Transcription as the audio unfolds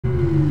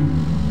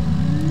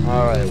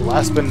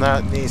last but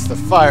not least, the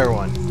fire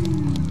one.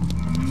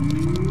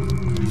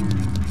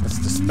 Let's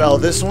dispel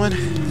this one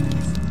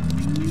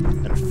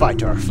and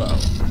fight our foe.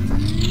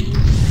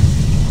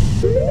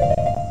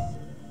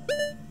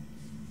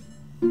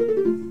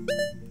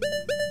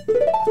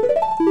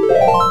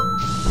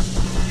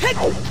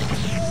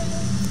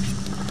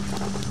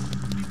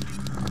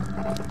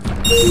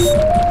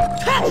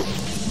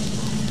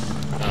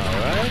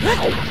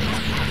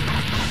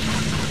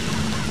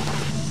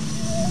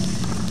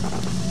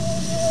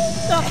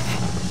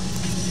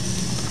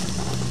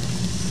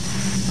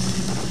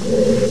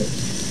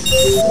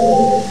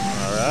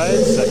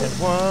 Alright, second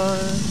one.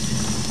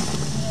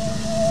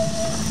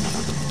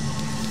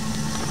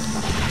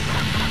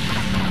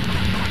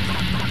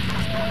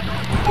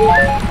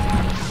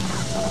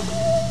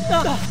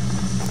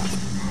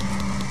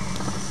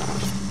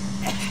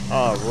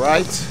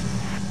 Alright.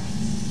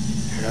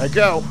 Here I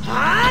go.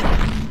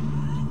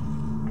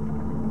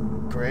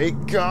 Great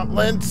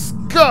gauntlets,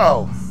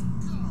 go!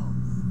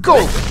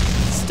 Golden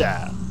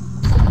stab.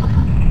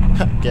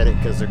 Get it?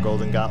 Because they're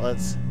golden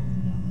gauntlets?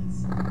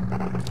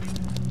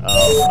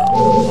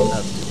 Oh, I'm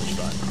having too much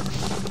fun.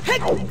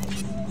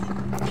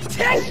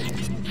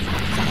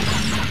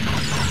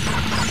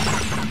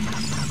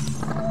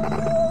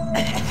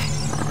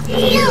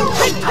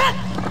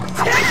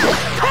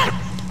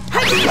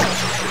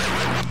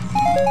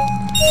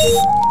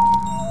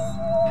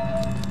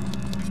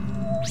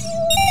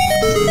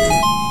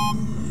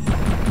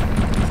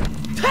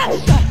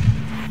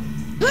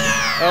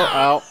 Oh,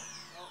 ow.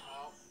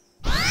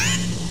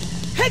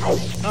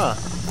 Huh.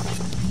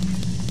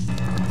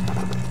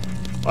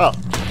 Well,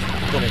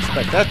 didn't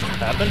expect that to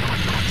happen.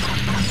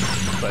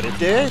 But it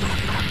did.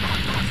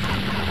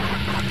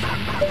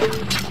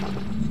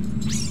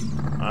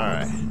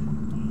 Alright.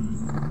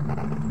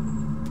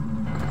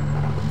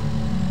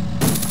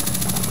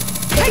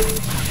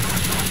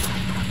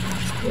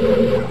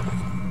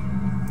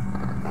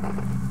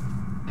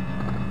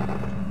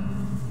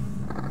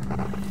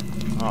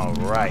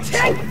 Alright.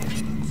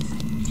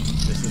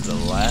 This is the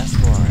last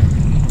one.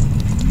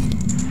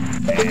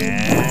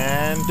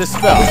 And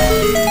dispel.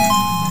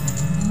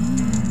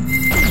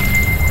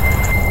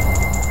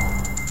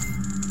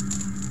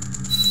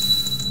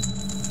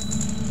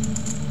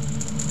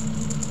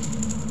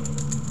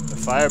 The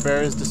fire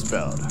bear is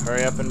dispelled.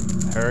 Hurry up and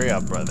hurry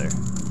up, brother.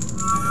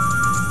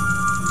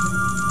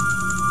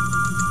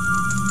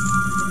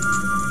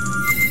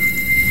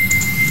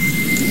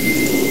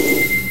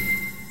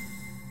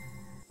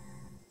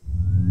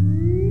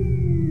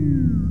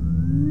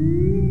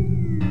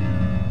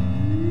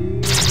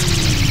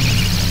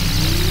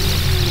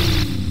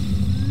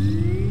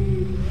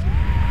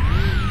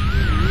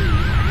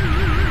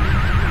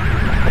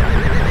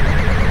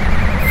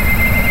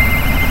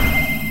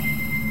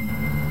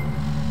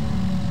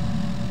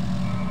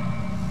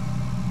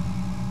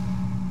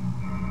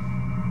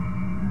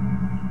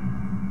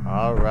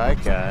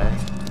 Alright, guys.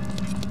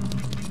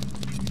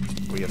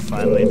 We have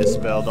finally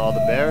dispelled all the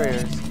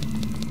barriers.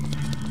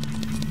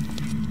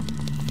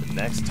 The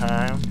next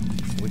time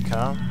we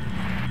come,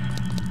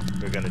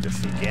 we're gonna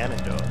defeat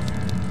Gannondorf.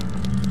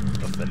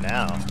 But for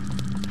now,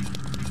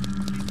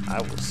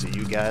 I will see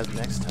you guys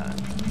next time.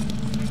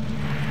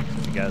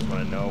 If you guys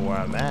want to know where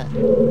I'm at,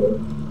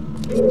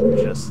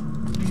 just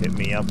hit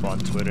me up on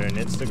Twitter and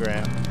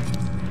Instagram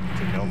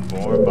to know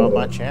more about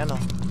my channel.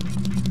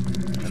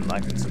 And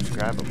like and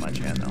subscribe on my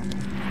channel.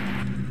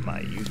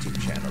 My YouTube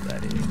channel,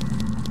 that is.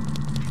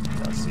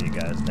 I'll see you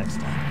guys next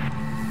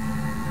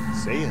time.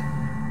 See ya.